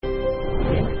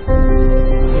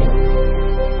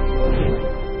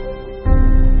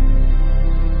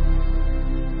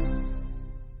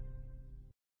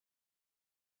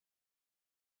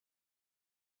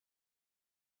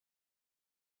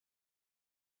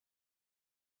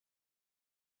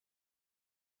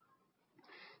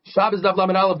Shabbos Daf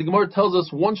Lamed Aleph, the Gemara tells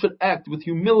us one should act with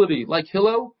humility like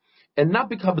Hillel, and not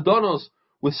be kabbadonos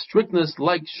with strictness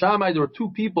like Shammai. There were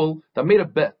two people that made a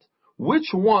bet. Which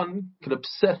one could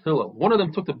upset Hillel? One of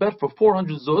them took the bet for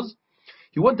 400 zuz.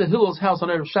 He went to Hillel's house on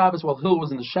Erev Shabbos while Hillel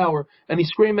was in the shower, and he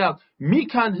screamed out,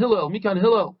 Mikan Hillel, Mikan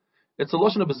Hillel. It's a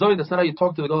lashon of bezoyin. That's not how you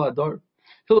talk to the Gadol Hadar.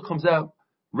 Hillel comes out,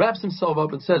 wraps himself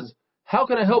up, and says, how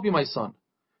can I help you, my son?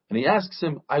 And he asks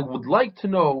him, I would like to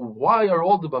know, why are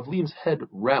all the Bavlim's head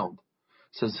round?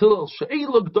 Says Hillel,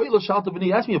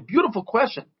 he asked me a beautiful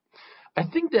question. I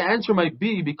think the answer might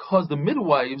be because the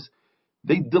midwives,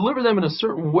 they deliver them in a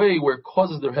certain way where it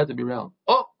causes their head to be round.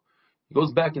 Oh! He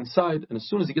goes back inside, and as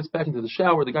soon as he gets back into the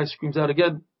shower, the guy screams out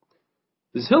again,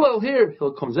 there's Hillel here.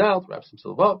 Hillel comes out, wraps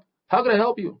himself up. How can I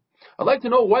help you? I'd like to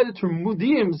know why the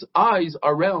Talmudim's eyes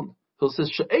are round. Hillel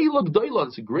says,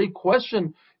 it's a great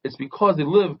question. It's because they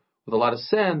live with a lot of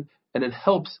sand, and it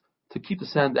helps to keep the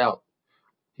sand out.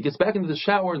 He gets back into the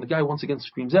shower, and the guy once again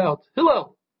screams out,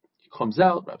 Hillel! He comes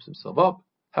out, wraps himself up.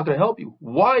 How can I help you?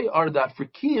 Why are the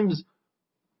Afrikim's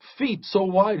feet so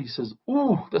wide? He says,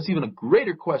 ooh, that's even a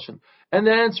greater question. And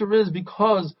the answer is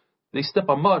because they step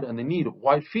on mud and they need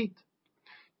wide feet.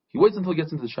 He waits until he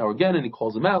gets into the shower again, and he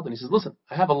calls him out, and he says, listen,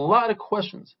 I have a lot of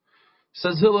questions.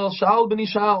 Says Hillel, Sha'al b'ni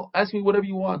Sha'al, ask me whatever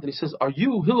you want. And he says, are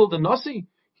you Hillel the Nasi?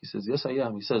 He says, yes, I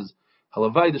am. He says,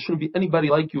 Halavai, there shouldn't be anybody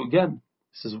like you again.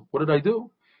 He says, what did I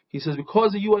do? He says,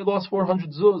 because of you, I lost 400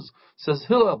 zuz. Says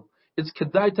Hillel, it's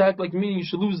kedai to act like me. You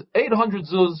should lose 800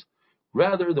 zuz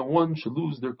rather than one should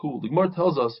lose their cool. The Gemara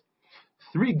tells us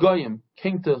 3 goyim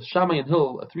came to Shammai and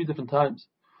Hillel at 3 different times.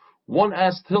 One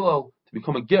asked Hillel to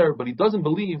become a ger, but he doesn't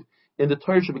believe in the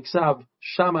Torah Shebiksav.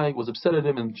 Shammai was upset at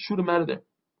him and shoot him out of there.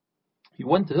 He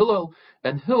went to Hillel,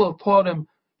 and Hillel taught him,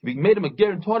 he made him a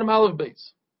ger and taught him Aleph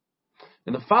Beis.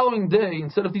 And the following day,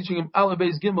 instead of teaching him Aleph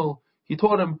Beis Gimel, he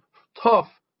taught him Tov,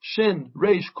 Shin,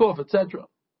 Reish, Kof, etc.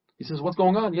 He says, what's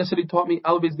going on? Yesterday he taught me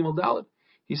Aleph Beis Gimel Dalet.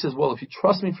 He says, well, if you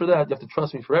trust me for that, you have to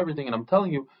trust me for everything, and I'm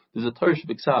telling you, there's a Torah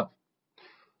Shebiksav.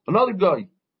 Another guy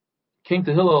came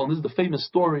to Hillel, and this is the famous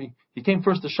story. He came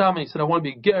first to Shammai. He said, I want to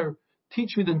be a ger.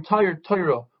 Teach me the entire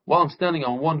Torah while I'm standing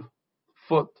on one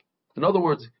foot. In other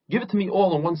words, give it to me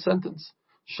all in one sentence.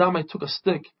 Shammai took a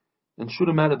stick and shoot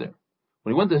him out of there.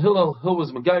 When he went to Hillel, Hillel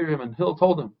was Megayer him, and Hillel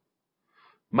told him,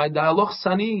 my da'aloch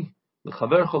sani,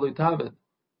 l'chavercha lo'itavet.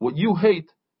 What you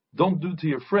hate, don't do to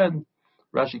your friend.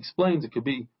 Rashi explains it could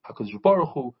be HaKadosh Baruch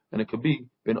Hu, and it could be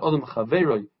Ben Adam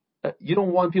Chaveroi. You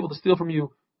don't want people to steal from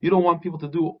you. You don't want people to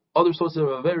do other sorts of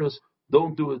averos.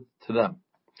 Don't do it to them.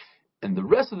 And the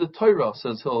rest of the Torah,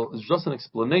 says Hillel, is just an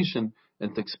explanation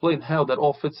and to explain how that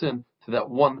all fits in to that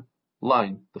one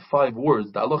line, the 5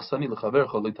 words. Da'aloch sani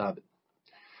l'chavercha lo'itavet.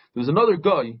 There was another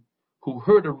guy who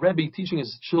heard a Rebbe teaching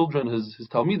his children, his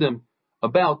Talmidim,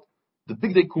 about the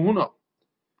Big Day Kuhuna,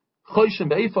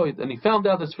 and he found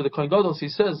out that's for the Kohen Gadol. So he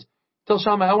says, tell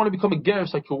Shammai, I want to become a ger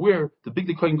so I can wear the Big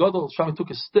Day Kohen Gadol. Shammai took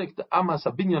a stick, the Amas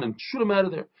Abinyan, and shoot him out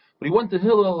of there. But he went to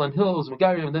Hillel, and Hillel was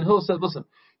Megayer, and then Hillel said, listen,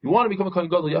 you want to become a Kohen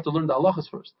Gadol, you have to learn the halachas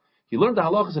first. He learned the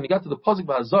halachas, and he got to the Pasuk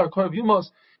Ba'azar, Korav Yumos,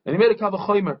 and he made a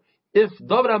Kavachomer. If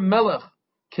David HaMelech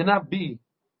cannot be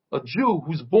a Jew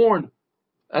who's born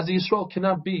as a Yisrael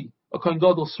cannot be a Kohen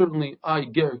Gadol, certainly I,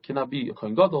 ger, cannot be a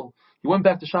Kohen Gadol. He went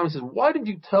back to Shammai and says, why did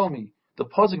you tell me the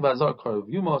Pasuk Ba'azar Korav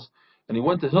Yumos? And he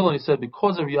went to Hillel and he said,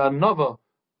 because of Yanava,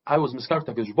 I was Miskar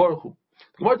HaKadosh Baruch Hu.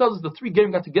 The Gemara tells us the 3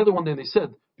 gerim got together one day and they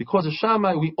said, because of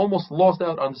Shammai, we almost lost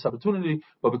out on this opportunity,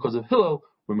 but because of Hillel,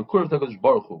 we're Mikur HaKadosh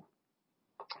Baruch Hu.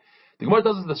 The Gemara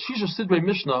tells us that Shisha Sidrei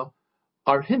Mishnah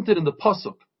are hinted in the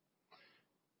Pasuk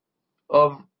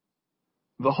of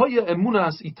V'hoya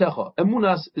emunas itecha.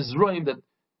 Emunas is roim that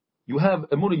you have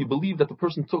emunah, you believe that the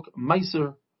person took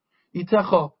meiser.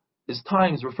 Itecha is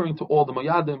times referring to all the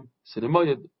moyadim,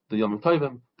 Sedermoyed, the Yom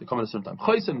Tovim, they come at a certain time.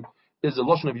 Chaysim is a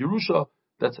lashon of Yerusha,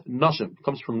 that's Nashim. It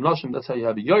comes from Nashim, that's how you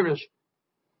have a Yerush.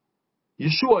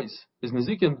 Yeshuais is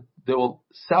Nezikin, they will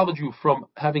salvage you from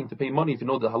having to pay money if you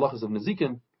know the halachas of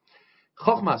Nezikin.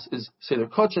 Chachmas is Seder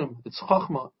Kachim, it's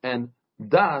Chachma, and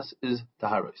Das is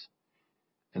Taharos.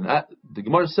 And the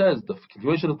Gemara says, the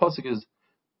continuation of the pasuk is,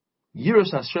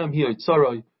 Yiras Hashem hi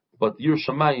Oitzarai, but Yiras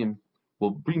Shamayim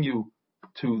will bring you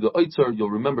to the Oitzar, you'll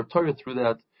remember Torah through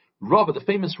that. Rava, the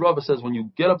famous Rava says, when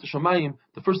you get up to Shamayim,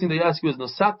 the first thing they ask you is,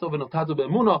 Nasato v'notado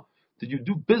be'emunah, did you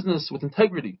do business with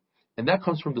integrity? And that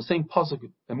comes from the same pasuk,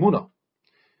 Emunah.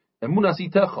 Emunah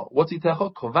itecha. What's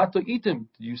itecha? Kovato itim.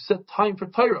 Did you set time for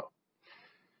Torah?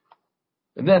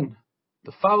 And then,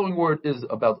 the following word is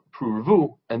about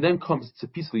Prurevu, and then comes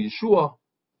Tzepisli Yeshua,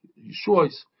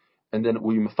 Yeshuais, and then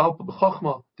were you Mefalpa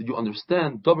B'chachma? Did you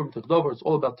understand? Davar M'tech Davar, it's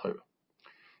all about Torah.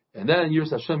 And then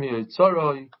Yiras Hashem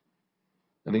Yitzaroi.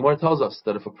 And the Gemara tells us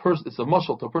that if a person, it's a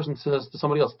mashal to a person says to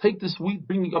somebody else, take this wheat,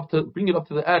 bring it up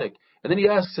to the attic. And then he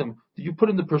asks him, did you put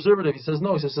in the preservative? He says,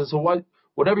 no. He says, so why,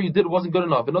 whatever you did wasn't good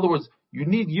enough. In other words, you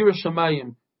need Yiras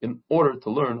Shamayim in order to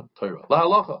learn Torah. La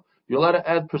halacha. You're allowed to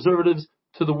add preservatives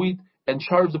to the wheat and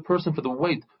charge the person for the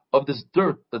weight of this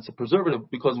dirt that's a preservative,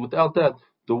 because without that,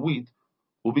 the wheat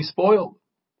will be spoiled.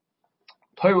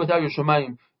 Torah without your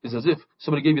Shamayim is as if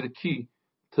somebody gave you the key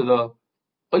to the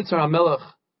Eitzar HaMelech,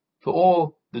 to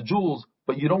all the jewels,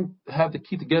 but you don't have the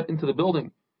key to get into the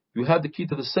building. You have the key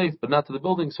to the safe, but not to the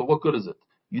building, so what good is it?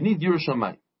 You need Yiras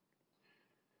Shamayim.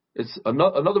 It's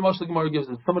another mashal the Gemara gives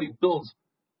is somebody builds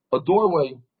a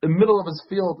doorway in the middle of his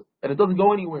field and it doesn't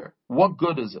go anywhere. What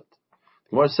good is it?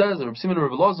 The Gemara says that Reb Simon and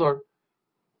Reb Elazar,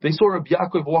 they saw Reb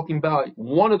Yaakov walking by.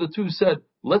 One of the two said,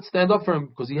 let's stand up for him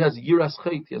because he has Yiras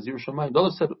Chet, he has Yiras Shamayim. The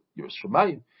other said, Yiras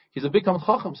Shamayim. He's a big Talmid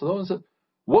Chacham. So the other said,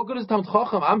 what good is Talmid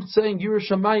Chacham? I'm saying Yiras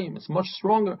Shamayim. It's much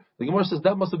stronger. The Gemara says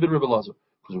that must have been Reb Elazar.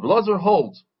 Because Reb Elazar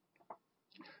holds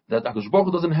that HaKadosh Baruch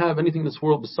Hu doesn't have anything in this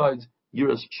world besides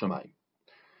Yiras Shamayim.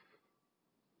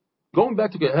 Going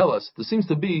back to Gehelas, there seems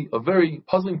to be a very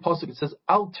puzzling pasuk. It says,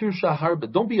 Al Tirsha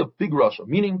Harbe, don't be a big Rasha,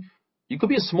 meaning you could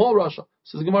be a small Rasha.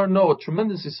 Says the Gemara, no, a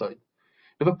tremendous insight.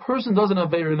 If a person does an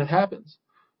Aveira and it happens,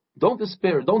 don't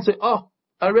despair. Don't say, oh,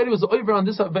 I already was over on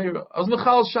this Aveira. I was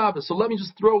Mechal Shabbos, so let me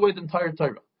just throw away the entire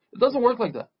Torah. It doesn't work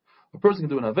like that. A person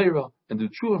can do an Aveira and do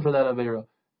tshuva for that Aveira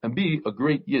and be a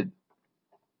great Yid.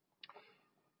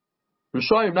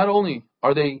 Rishayim, not only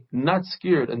are they not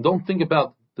scared and don't think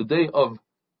about the day of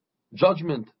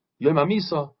judgment, Yom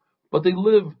HaMisa, but they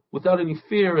live without any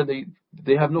fear and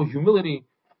they have no humility.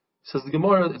 Says the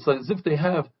Gemara, it's like as if they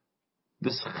have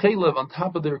this chaylev on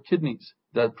top of their kidneys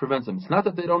that prevents them. It's not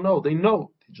that they don't know, they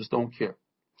know, they just don't care.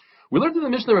 We learned in the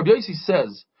Mishnah, Rabbi Yossi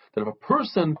says that if a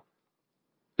person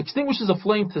extinguishes a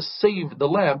flame to save the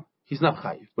lamp, he's not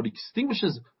chayiv. But he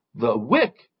extinguishes the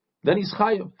wick, then he's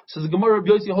chayiv. Says the Gemara, Rabbi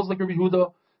Yossi holds like Rabbi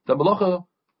Yehuda, that malacha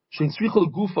shein tzricha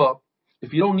legufa,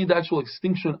 if you don't need the actual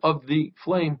extinction of the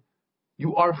flame,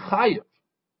 you are chayiv.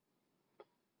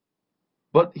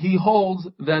 But he holds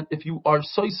that if you are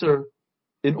soiser,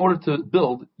 in order to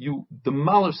build, you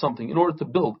demolish something in order to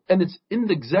build, and it's in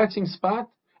the exact same spot,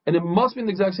 and it must be in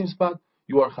the exact same spot,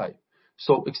 you are chayiv.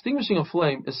 So extinguishing a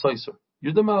flame is soiser.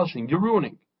 You're demolishing, you're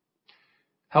ruining.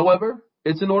 However,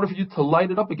 it's in order for you to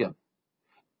light it up again.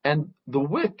 And the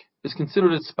wick is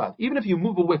considered its spot. Even if you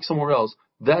move a wick somewhere else,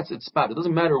 that's its spot. It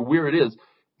doesn't matter where it is.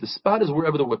 The spot is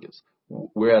wherever the wick is.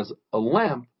 Whereas a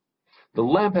lamp, the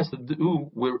lamp has to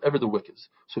do wherever the wick is.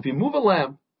 So if you move a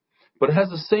lamp, but it has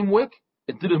the same wick,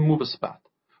 it didn't move a spot.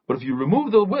 But if you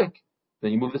remove the wick,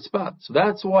 then you move the spot. So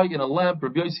that's why in a lamp,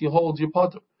 Rabbi Yossi holds your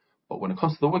potter. But when it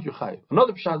comes to the wick, you're chayiv.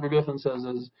 Another pshat Rabbi Yochanan says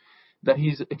is that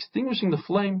he's extinguishing the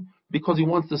flame because he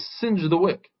wants to singe the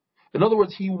wick. In other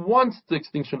words, he wants the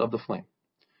extinction of the flame.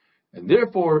 And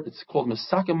therefore, it's called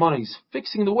Mesakemana. He's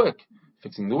fixing the wick.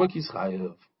 Fixing the wick, he's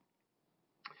chayiv.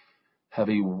 Have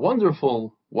a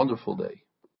wonderful, wonderful day.